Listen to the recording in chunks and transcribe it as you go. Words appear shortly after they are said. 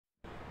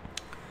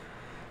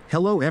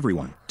Hello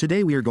everyone,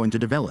 today we are going to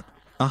develop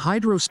a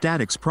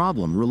hydrostatics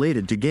problem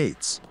related to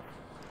gates.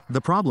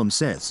 The problem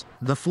says,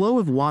 the flow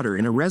of water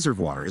in a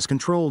reservoir is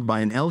controlled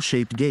by an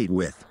L-shaped gate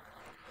with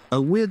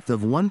a width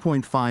of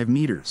 1.5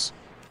 meters,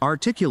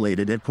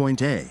 articulated at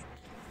point A.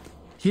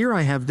 Here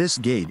I have this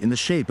gate in the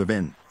shape of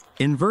an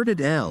inverted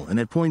L, and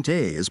at point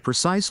A is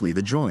precisely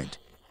the joint.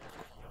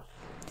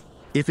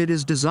 If it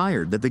is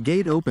desired that the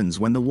gate opens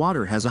when the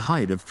water has a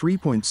height of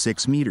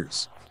 3.6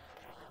 meters.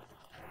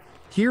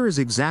 Here is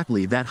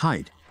exactly that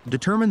height.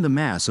 Determine the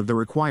mass of the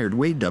required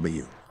weight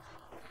W.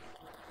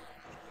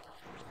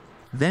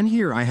 Then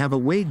here I have a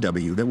weight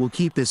W that will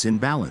keep this in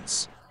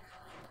balance.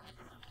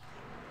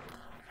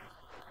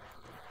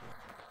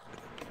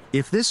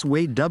 If this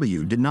weight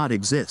W did not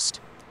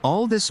exist,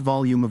 all this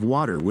volume of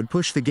water would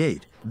push the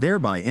gate,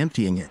 thereby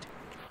emptying it.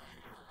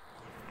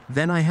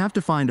 Then I have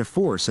to find a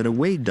force at a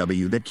weight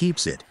W that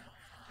keeps it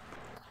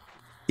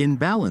in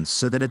balance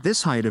so that at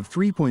this height of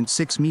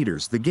 3.6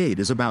 meters the gate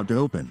is about to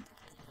open.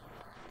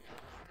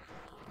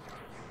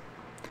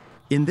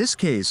 In this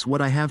case, what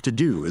I have to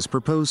do is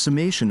propose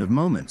summation of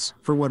moments.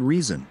 For what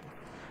reason?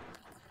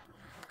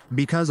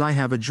 Because I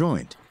have a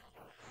joint.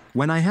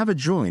 When I have a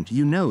joint,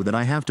 you know that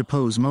I have to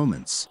pose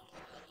moments.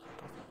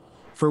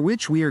 For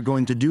which we are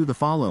going to do the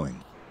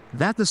following.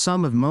 That the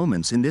sum of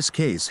moments in this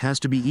case has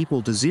to be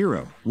equal to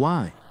 0.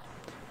 Why?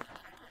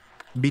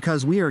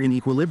 Because we are in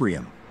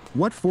equilibrium.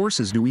 What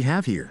forces do we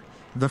have here?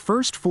 The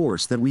first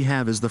force that we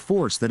have is the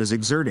force that is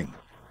exerting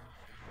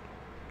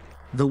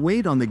the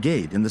weight on the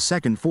gate, and the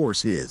second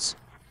force is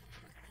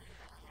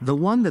the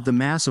one that the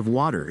mass of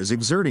water is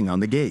exerting on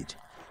the gate.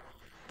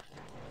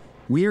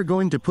 We are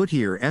going to put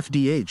here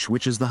FDH,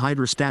 which is the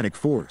hydrostatic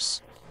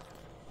force.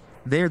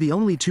 They are the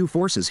only two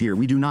forces here.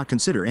 We do not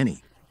consider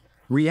any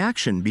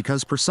reaction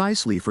because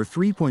precisely for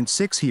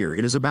 3.6 here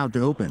it is about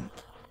to open.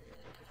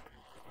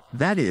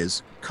 That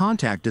is,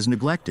 contact is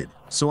neglected,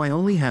 so I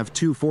only have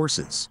two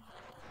forces.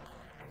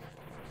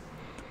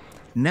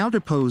 Now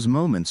to pose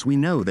moments, we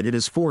know that it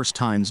is force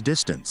times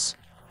distance.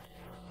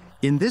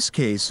 In this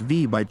case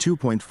V by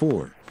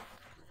 2.4.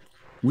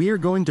 We are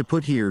going to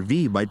put here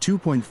V by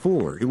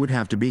 2.4, it would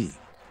have to be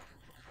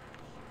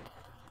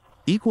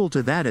equal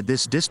to that at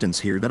this distance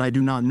here that I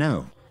do not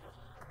know.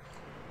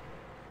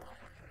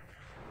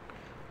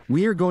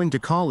 We are going to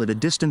call it a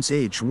distance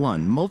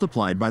h1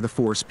 multiplied by the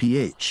force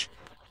pH.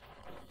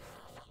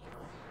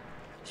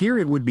 Here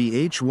it would be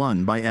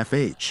h1 by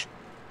fh.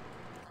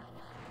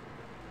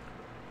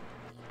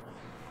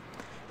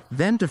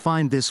 Then to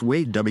find this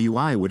weight W,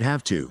 I would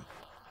have to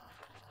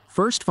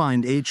first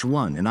find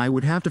h1, and I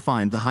would have to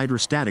find the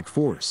hydrostatic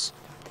force.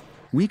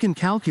 We can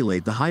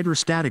calculate the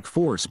hydrostatic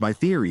force by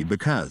theory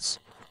because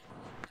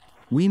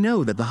we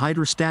know that the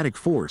hydrostatic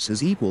force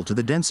is equal to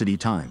the density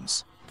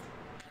times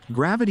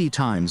gravity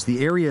times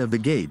the area of the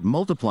gate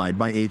multiplied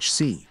by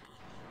hc.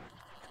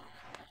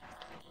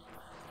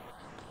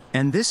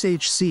 And this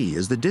hc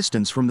is the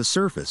distance from the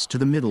surface to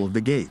the middle of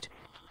the gate.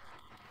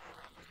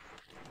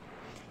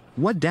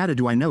 What data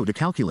do I know to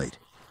calculate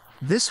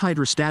this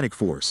hydrostatic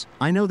force?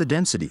 I know the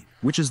density,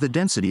 which is the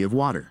density of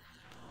water.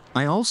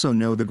 I also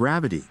know the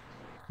gravity.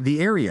 The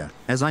area,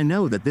 as I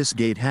know that this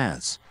gate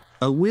has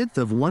a width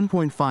of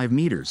 1.5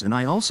 meters, and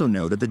I also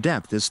know that the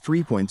depth is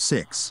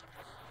 3.6.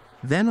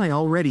 Then I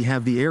already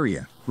have the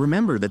area.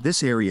 Remember that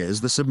this area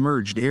is the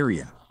submerged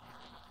area.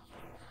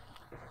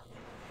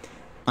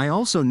 I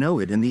also know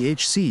it, and the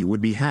HC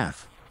would be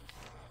half.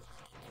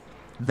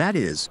 That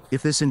is,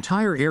 if this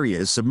entire area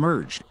is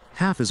submerged,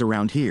 half is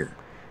around here.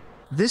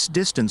 This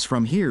distance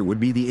from here would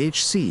be the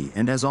HC,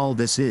 and as all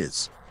this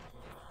is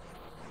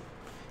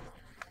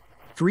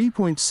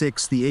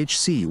 3.6, the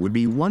HC would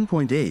be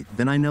 1.8,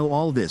 then I know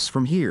all this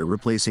from here.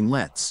 Replacing,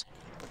 let's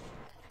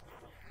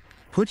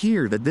put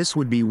here that this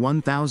would be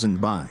 1000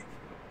 by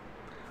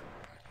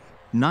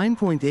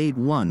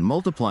 9.81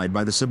 multiplied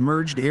by the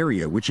submerged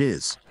area, which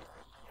is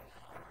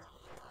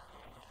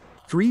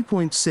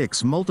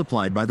 3.6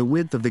 multiplied by the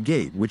width of the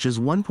gate, which is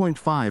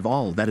 1.5,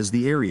 all that is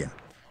the area,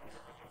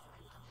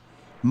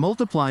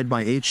 multiplied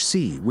by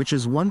HC, which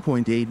is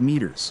 1.8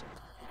 meters.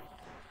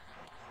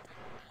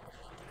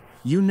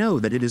 You know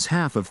that it is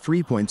half of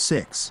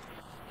 3.6.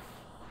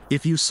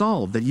 If you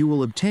solve that, you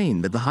will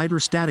obtain that the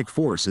hydrostatic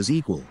force is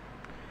equal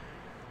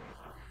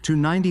to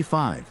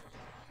 95.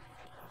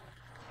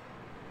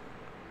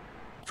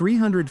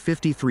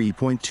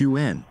 353.2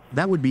 N,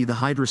 that would be the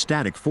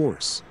hydrostatic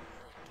force.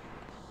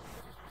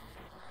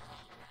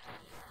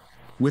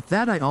 With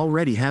that, I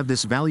already have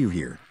this value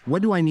here.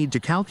 What do I need to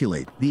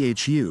calculate? The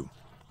HU.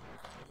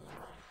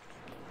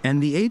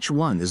 And the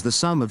H1 is the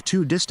sum of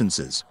two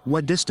distances.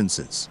 What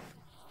distances?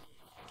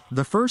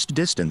 The first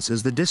distance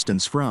is the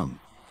distance from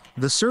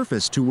the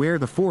surface to where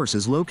the force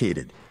is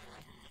located.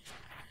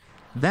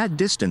 That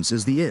distance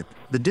is the IP,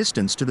 the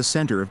distance to the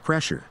center of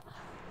pressure.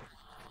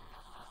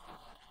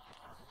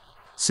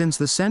 Since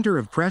the center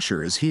of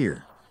pressure is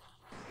here,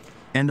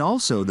 and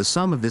also the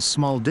sum of this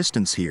small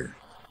distance here.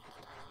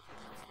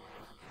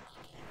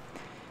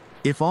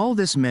 If all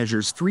this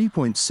measures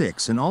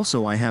 3.6, and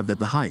also I have that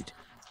the height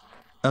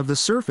of the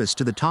surface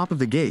to the top of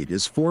the gate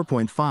is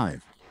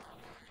 4.5.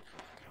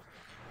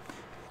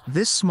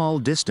 This small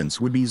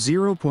distance would be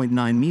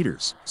 0.9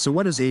 meters, so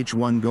what is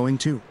h1 going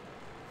to?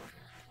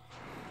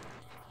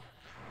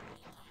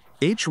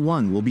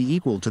 h1 will be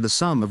equal to the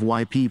sum of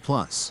yp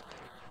plus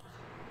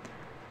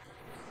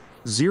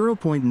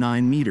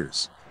 0.9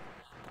 meters.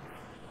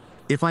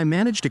 If I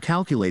manage to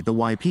calculate the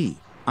yp,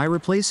 I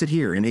replace it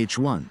here in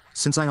h1,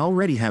 since I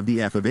already have the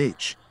f of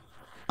h.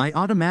 I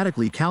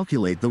automatically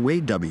calculate the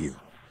weight w.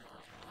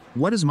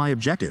 What is my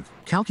objective?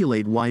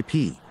 Calculate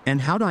yp.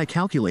 And how do I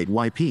calculate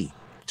yp?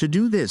 To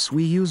do this,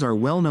 we use our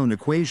well-known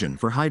equation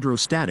for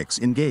hydrostatics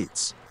in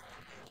gates.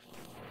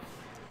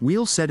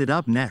 We'll set it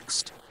up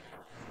next.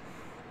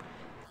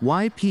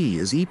 Yp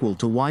is equal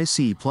to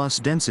Yc plus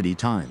density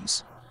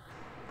times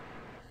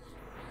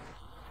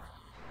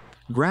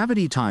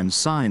gravity times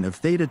sine of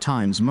theta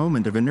times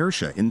moment of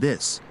inertia in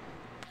this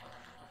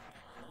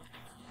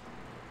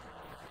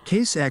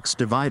case x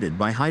divided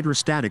by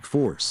hydrostatic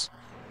force.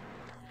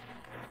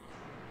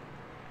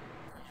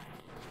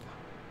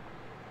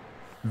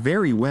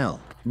 Very well.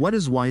 What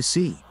is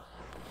Yc?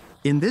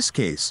 In this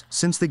case,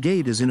 since the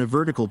gate is in a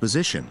vertical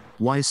position,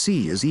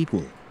 Yc is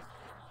equal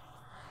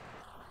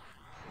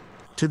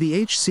to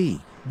the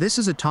hc. This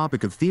is a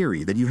topic of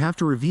theory that you have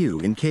to review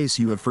in case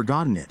you have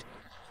forgotten it.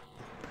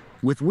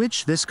 With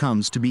which this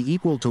comes to be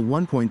equal to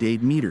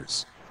 1.8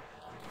 meters.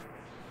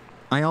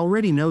 I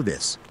already know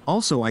this,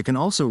 also I can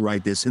also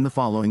write this in the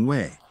following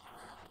way.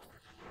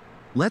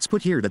 Let's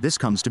put here that this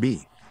comes to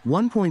be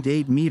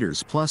 1.8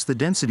 meters plus the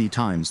density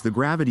times the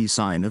gravity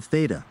sine of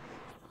theta.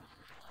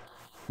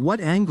 What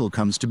angle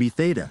comes to be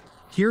theta?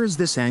 Here is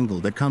this angle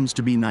that comes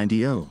to be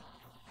 90.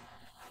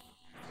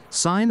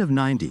 Sine of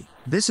 90,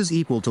 this is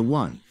equal to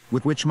 1,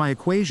 with which my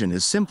equation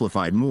is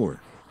simplified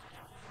more.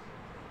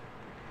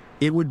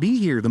 It would be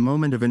here the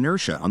moment of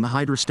inertia on the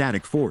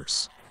hydrostatic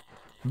force.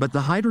 But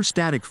the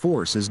hydrostatic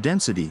force is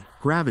density,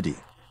 gravity.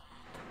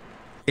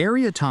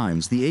 Area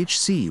times the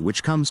hc,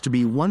 which comes to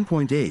be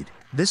 1.8,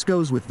 this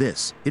goes with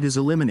this, it is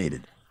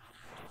eliminated.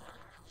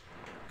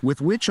 With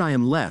which I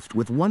am left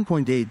with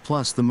 1.8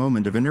 plus the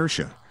moment of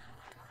inertia.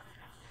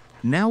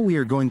 Now we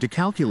are going to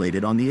calculate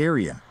it on the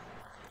area.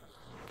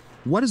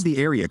 What is the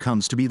area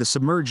comes to be the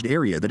submerged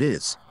area that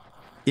is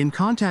in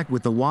contact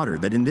with the water,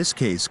 that in this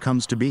case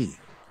comes to be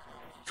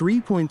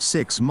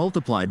 3.6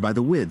 multiplied by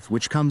the width,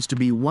 which comes to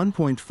be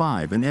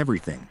 1.5 and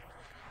everything.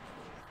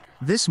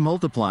 This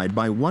multiplied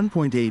by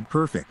 1.8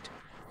 perfect.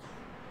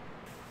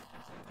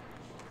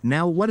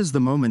 Now what is the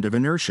moment of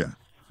inertia?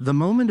 The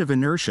moment of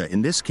inertia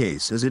in this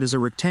case, as it is a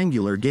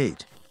rectangular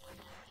gate,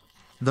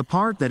 the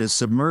part that is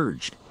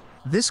submerged,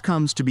 this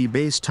comes to be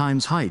base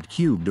times height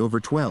cubed over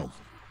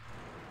 12.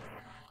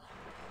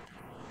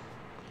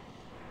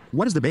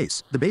 What is the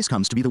base? The base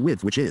comes to be the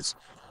width, which is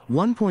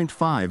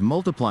 1.5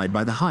 multiplied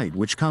by the height,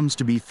 which comes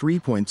to be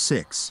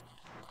 3.6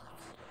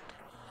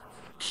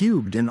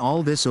 cubed, and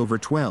all this over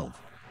 12.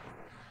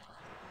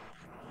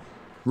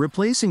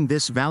 Replacing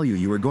this value,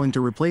 you are going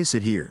to replace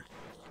it here.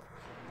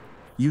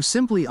 You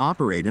simply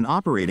operate, and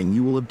operating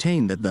you will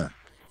obtain that the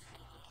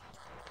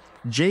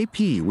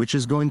Jp, which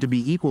is going to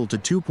be equal to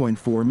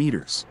 2.4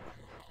 meters.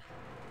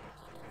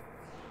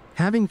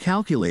 Having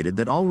calculated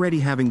that, already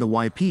having the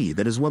Yp,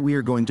 that is what we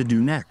are going to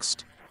do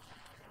next.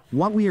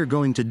 What we are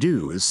going to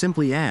do is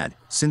simply add,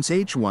 since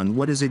h1,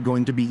 what is it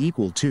going to be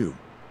equal to?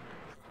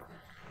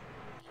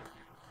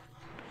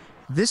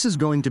 This is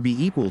going to be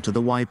equal to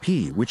the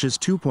Yp, which is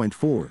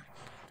 2.4,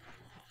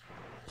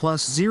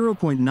 plus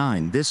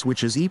 0.9, this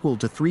which is equal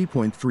to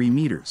 3.3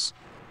 meters.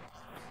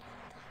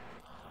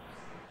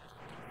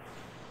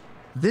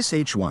 This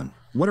h1,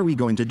 what are we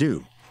going to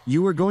do?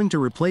 You are going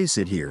to replace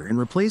it here, and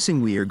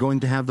replacing we are going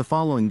to have the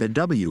following, that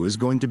w is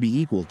going to be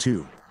equal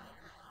to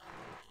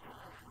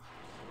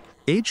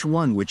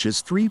h1, which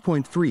is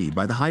 3.3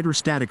 by the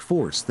hydrostatic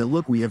force that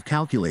look we have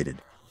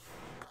calculated.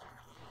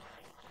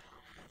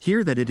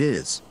 Here that it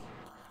is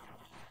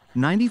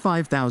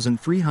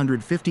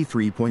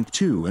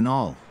 95,353.2 in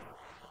all.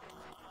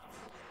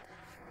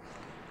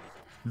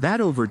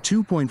 That over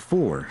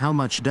 2.4, how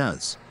much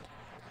does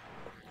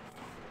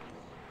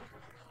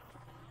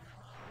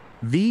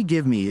V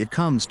give me? It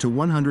comes to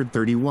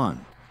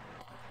 131.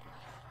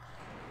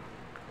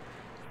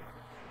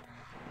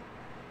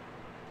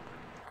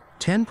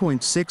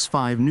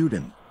 10.65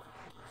 Newton.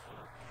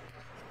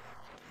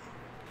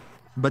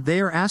 But they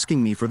are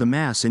asking me for the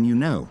mass, and you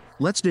know,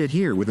 let's do it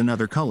here with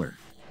another color.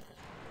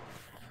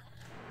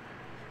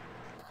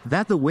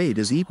 That the weight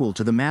is equal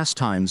to the mass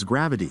times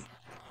gravity.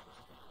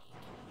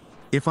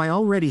 If I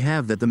already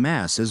have that the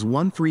mass is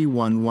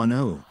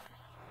 13110,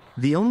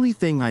 the only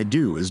thing I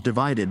do is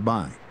divide it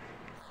by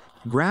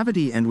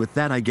gravity, and with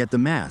that I get the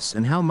mass.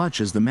 And how much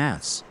is the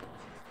mass?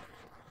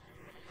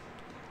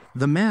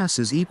 The mass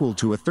is equal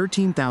to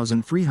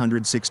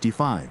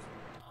 13,365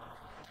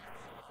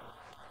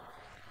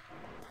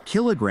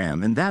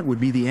 kilogram, and that would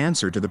be the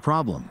answer to the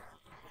problem.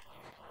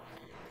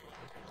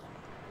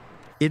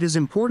 It is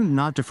important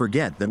not to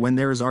forget that when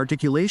there is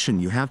articulation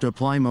you have to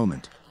apply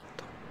moment.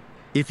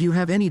 If you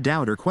have any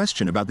doubt or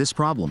question about this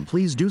problem,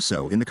 please do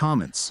so in the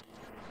comments.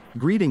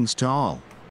 Greetings to all.